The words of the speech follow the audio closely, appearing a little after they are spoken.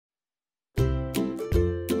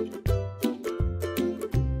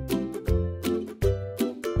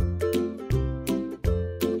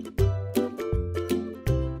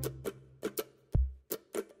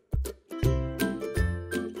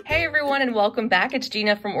everyone, and welcome back. It's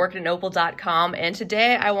Gina from orchidandopal.com, and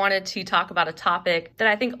today I wanted to talk about a topic that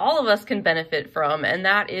I think all of us can benefit from, and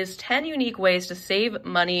that is 10 unique ways to save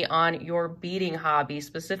money on your beading hobby,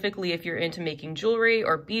 specifically if you're into making jewelry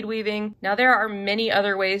or bead weaving. Now, there are many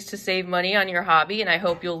other ways to save money on your hobby, and I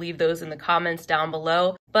hope you'll leave those in the comments down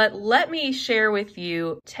below. But let me share with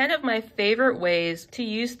you 10 of my favorite ways to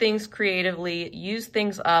use things creatively, use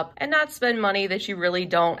things up, and not spend money that you really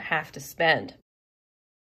don't have to spend.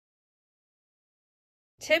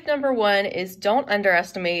 Tip number 1 is don't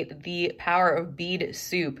underestimate the power of bead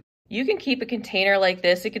soup. You can keep a container like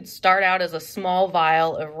this. It could start out as a small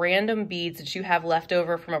vial of random beads that you have left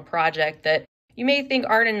over from a project that you may think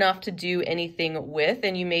aren't enough to do anything with,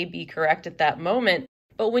 and you may be correct at that moment.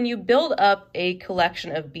 But when you build up a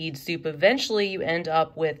collection of bead soup, eventually you end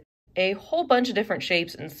up with a whole bunch of different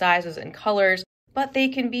shapes and sizes and colors, but they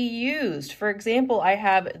can be used. For example, I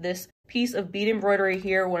have this piece of bead embroidery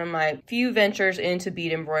here, one of my few ventures into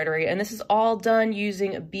bead embroidery, and this is all done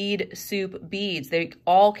using bead soup beads. They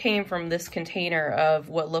all came from this container of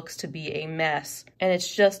what looks to be a mess, and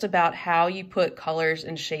it's just about how you put colors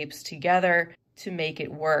and shapes together to make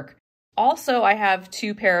it work. Also, I have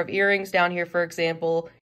 2 pair of earrings down here, for example.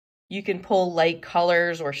 You can pull light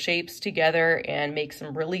colors or shapes together and make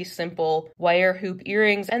some really simple wire hoop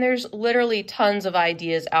earrings. And there's literally tons of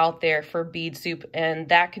ideas out there for bead soup, and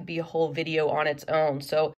that could be a whole video on its own.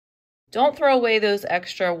 So don't throw away those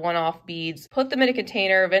extra one-off beads. Put them in a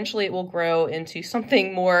container. Eventually it will grow into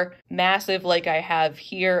something more massive like I have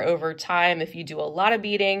here over time if you do a lot of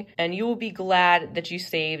beading, and you will be glad that you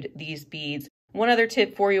saved these beads. One other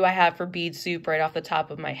tip for you I have for bead soup right off the top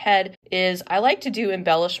of my head is I like to do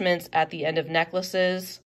embellishments at the end of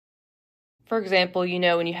necklaces. For example,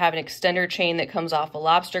 when you have an extender chain that comes off a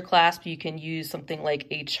lobster clasp, you can use something like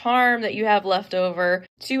a charm that you have left over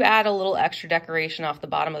to add a little extra decoration off the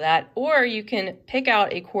bottom of that. Or you can pick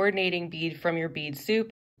out a coordinating bead from your bead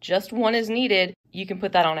soup. Just one is needed. You can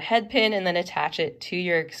put that on a head pin and then attach it to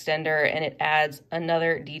your extender, and it adds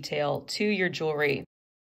another detail to your jewelry.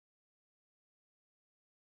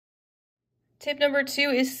 Tip number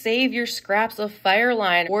 2 is save your scraps of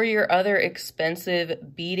fireline or your other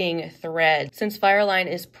expensive beading thread. Since fireline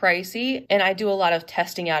is pricey and I do a lot of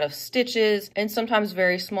testing out of stitches and sometimes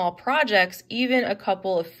very small projects, even a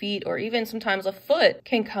couple of feet or even sometimes a foot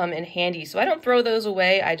can come in handy. So I don't throw those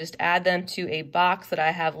away. I just add them to a box that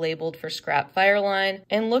I have labeled for scrap fireline,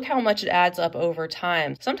 and look how much it adds up over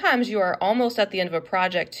time. Sometimes you are almost at the end of a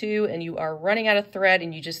project too, and you are running out of thread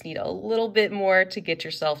and you just need a little bit more to get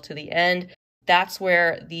yourself to the end. That's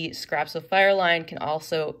where the scraps of fireline can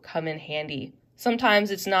also come in handy.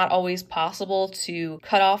 Sometimes it's not always possible to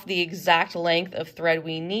cut off the exact length of thread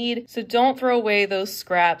we need, so don't throw away those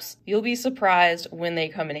scraps. You'll be surprised when they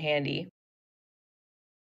come in handy.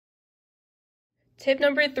 Tip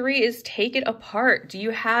number 3 is take it apart. Do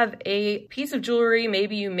you have a piece of jewelry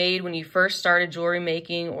maybe you made when you first started jewelry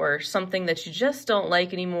making, or something that you just don't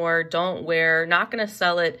like anymore, don't wear, not gonna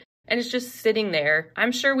sell it, and it's just sitting there?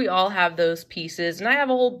 I'm sure we all have those pieces, and I have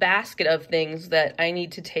a whole basket of things that I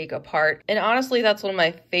need to take apart. And honestly, that's one of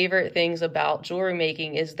my favorite things about jewelry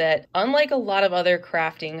making is that unlike a lot of other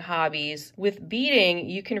crafting hobbies, with beading,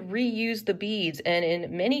 you can reuse the beads, and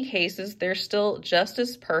in many cases, they're still just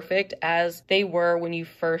as perfect as they were when you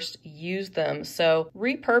first used them. So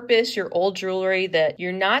repurpose your old jewelry that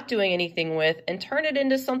you're not doing anything with and turn it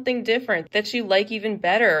into something different that you like even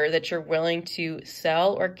better, or that you're willing to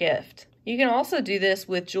sell or gift. You can also do this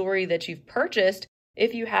with jewelry that you've purchased.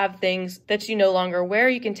 If you have things that you no longer wear,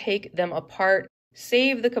 you can take them apart,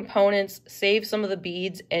 save the components, save some of the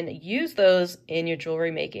beads, and use those in your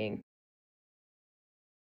jewelry making.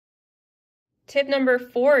 Tip number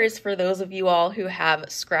 4 is for those of you all who have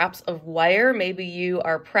scraps of wire. Maybe you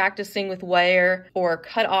are practicing with wire or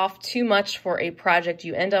cut off too much for a project.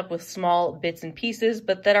 You end up with small bits and pieces,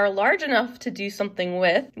 but that are large enough to do something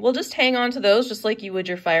with. We'll just hang on to those just like you would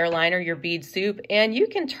your fireline or your bead soup, and you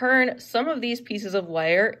can turn some of these pieces of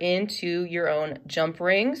wire into your own jump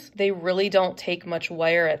rings. They really don't take much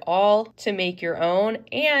wire at all to make your own,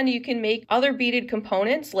 and you can make other beaded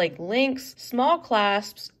components like links, small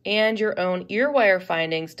clasps, and your own ear wire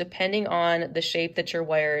findings depending on the shape that your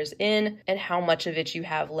wire is in and how much of it you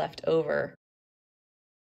have left over.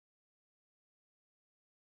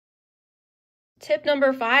 Tip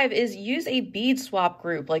number 5 is use a bead swap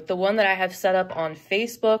group like the one that I have set up on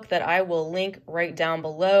Facebook that I will link right down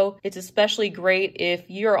below. It's especially great if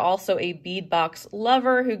you're also a bead box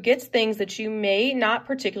lover who gets things that you may not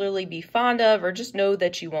particularly be fond of or just know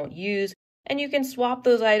that you won't use. And you can swap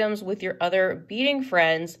those items with your other beading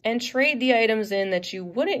friends and trade the items in that you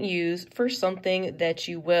wouldn't use for something that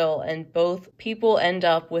you will, and both people end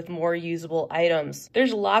up with more usable items.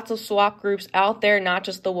 There's lots of swap groups out there, not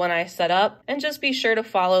just the one I set up, and just be sure to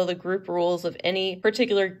follow the group rules of any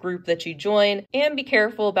particular group that you join, and be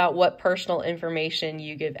careful about what personal information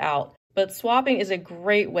you give out. But swapping is a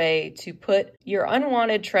great way to put your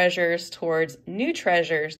unwanted treasures towards new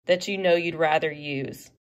treasures that you know you'd rather use.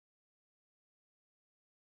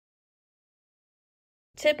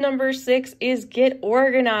 Tip number 6 is get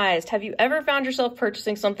organized. Have you ever found yourself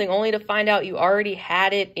purchasing something only to find out you already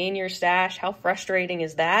had it in your stash? How frustrating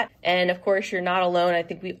is that? And of course, you're not alone. I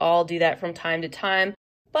think we all do that from time to time.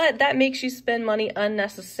 But that makes you spend money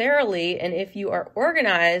unnecessarily, and if you are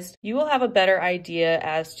organized, you will have a better idea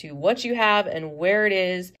as to what you have and where it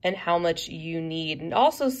is and how much you need. And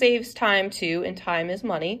also saves time too, and time is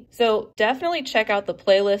money. So definitely check out the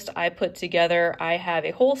playlist I put together. I have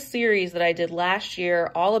a whole series that I did last year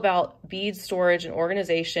all about bead storage and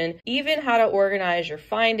organization, even how to organize your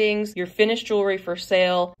findings, your finished jewelry for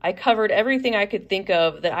sale. I covered everything I could think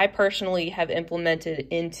of that I personally have implemented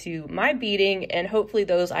into my beading, and hopefully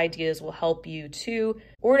those ideas will help you too,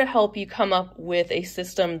 or to help you come up with a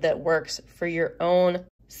system that works for your own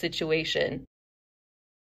situation.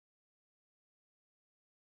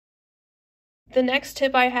 The next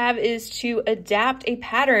tip I have is to adapt a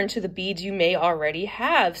pattern to the beads you may already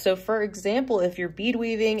have. So for example, if you're bead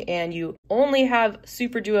weaving and you only have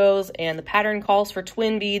super duos and the pattern calls for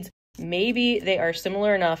twin beads, maybe they are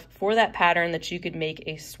similar enough for that pattern that you could make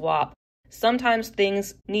a swap. Sometimes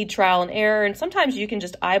things need trial and error, and sometimes you can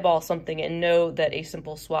just eyeball something and know that a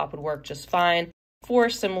simple swap would work just fine for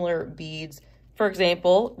similar beads. For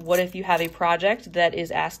example, what if you have a project that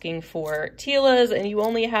is asking for tilas and you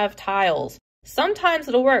only have tiles? Sometimes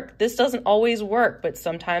it'll work. This doesn't always work, but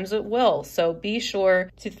sometimes it will. So be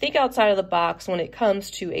sure to think outside of the box when it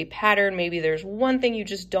comes to a pattern. Maybe there's one thing you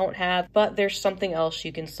just don't have, but there's something else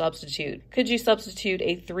you can substitute. Could you substitute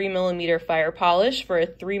a 3mm fire polish for a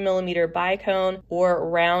 3mm bicone or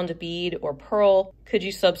round bead or pearl? Could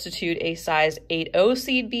you substitute a size 8/0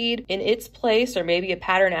 seed bead in its place? Or maybe a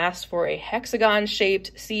pattern asks for a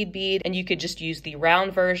hexagon-shaped seed bead and you could just use the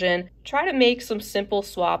round version. Try to make some simple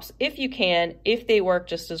swaps if you can, if they work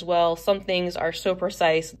just as well. Some things are so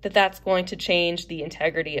precise that that's going to change the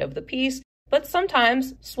integrity of the piece. But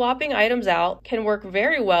sometimes swapping items out can work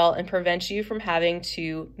very well and prevent you from having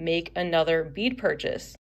to make another bead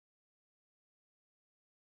purchase.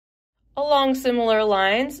 Along similar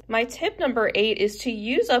lines, my tip number 8 is to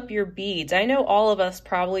use up your beads. I know all of us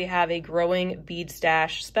probably have a growing bead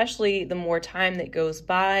stash, especially the more time that goes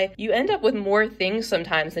by. You end up with more things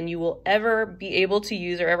sometimes than you will ever be able to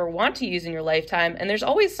use or ever want to use in your lifetime, and there's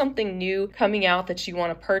always something new coming out that you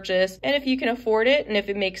want to purchase. And if you can afford it and if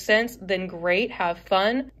it makes sense, then great, have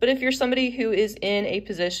fun. But if you're somebody who is in a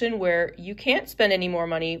position where you can't spend any more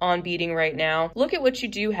money on beading right now, look at what you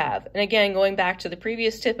do have. And again, going back to the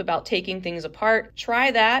previous tip about taking things apart,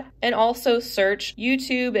 try that, and also search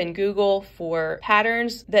YouTube and Google for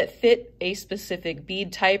patterns that fit a specific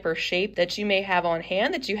bead type or shape that you may have on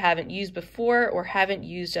hand that you haven't used before or haven't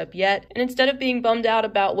used up yet. And instead of being bummed out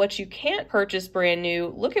about what you can't purchase brand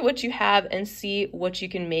new, look at what you have and see what you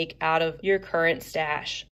can make out of your current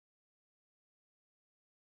stash.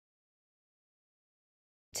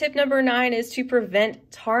 Tip number 9 is to prevent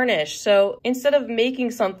tarnish. So instead of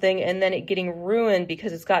making something and then it getting ruined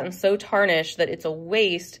because it's gotten so tarnished that it's a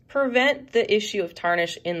waste, prevent the issue of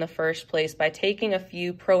tarnish in the first place by taking a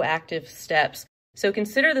few proactive steps. So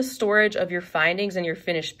consider the storage of your findings and your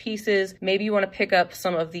finished pieces. Maybe you want to pick up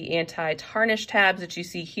some of the anti-tarnish tabs that you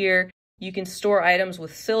see here. You can store items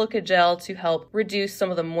with silica gel to help reduce some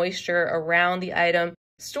of the moisture around the item.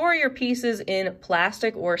 Store your pieces in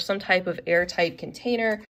plastic or some type of airtight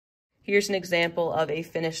container. Here's an example of a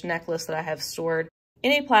finished necklace that I have stored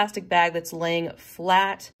in a plastic bag that's laying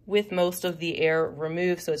flat with most of the air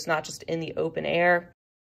removed, so it's not just in the open air.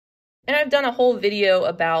 And I've done a whole video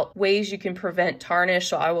about ways you can prevent tarnish,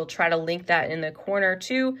 so I will try to link that in the corner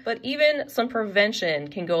too. But even some prevention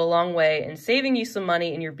can go a long way in saving you some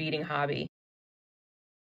money in your beading hobby.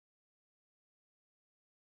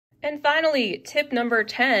 And finally, tip number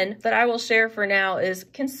 10 that I will share for now is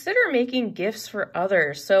consider making gifts for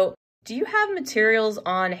others. So do you have materials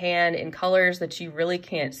on hand in colors that you really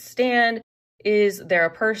can't stand? Is there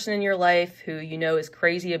a person in your life who you know is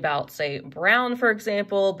crazy about, say, brown, for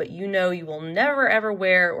example, but you know you will never ever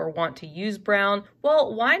wear or want to use brown?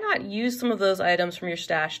 Well, why not use some of those items from your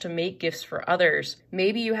stash to make gifts for others?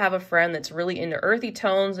 Maybe you have a friend that's really into earthy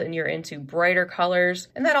tones and you're into brighter colors,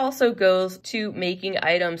 and that also goes to making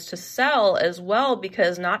items to sell as well,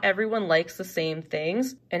 because not everyone likes the same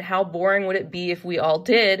things, and how boring would it be if we all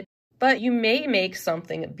did? But you may make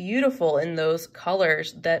something beautiful in those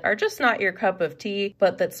colors that are just not your cup of tea,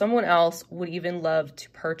 but that someone else would even love to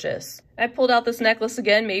purchase. I pulled out this necklace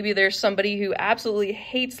again. Maybe there's somebody who absolutely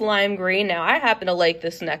hates lime green. Now, I happen to like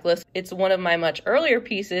this necklace. It's one of my much earlier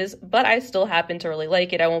pieces, but I still happen to really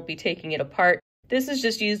like it. I won't be taking it apart. This is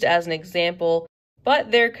just used as an example. But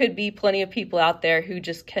there could be plenty of people out there who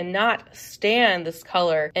just cannot stand this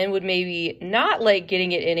color and would maybe not like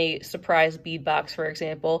getting it in a surprise bead box, for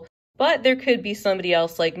example. But there could be somebody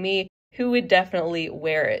else like me who would definitely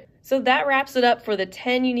wear it. So that wraps it up for the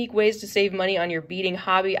 10 unique ways to save money on your beading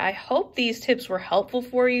hobby. I hope these tips were helpful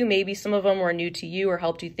for you. Maybe some of them were new to you or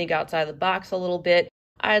helped you think outside the box a little bit.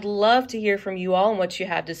 I'd love to hear from you all and what you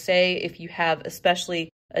have to say. If you have especially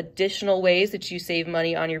additional ways that you save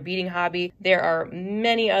money on your beading hobby, there are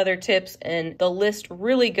many other tips and the list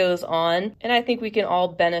really goes on, and I think we can all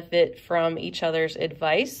benefit from each other's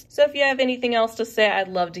advice. So if you have anything else to say, I'd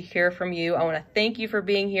love to hear from you. I want to thank you for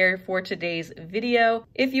being here for today's video.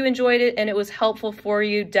 If you enjoyed it and it was helpful for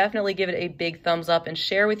you, definitely give it a big thumbs up and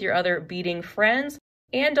share with your other beading friends.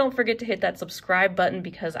 And don't forget to hit that subscribe button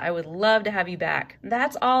because I would love to have you back.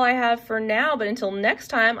 That's all I have for now, but until next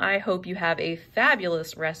time, I hope you have a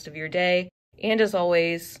fabulous rest of your day. And as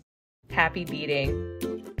always, happy beading.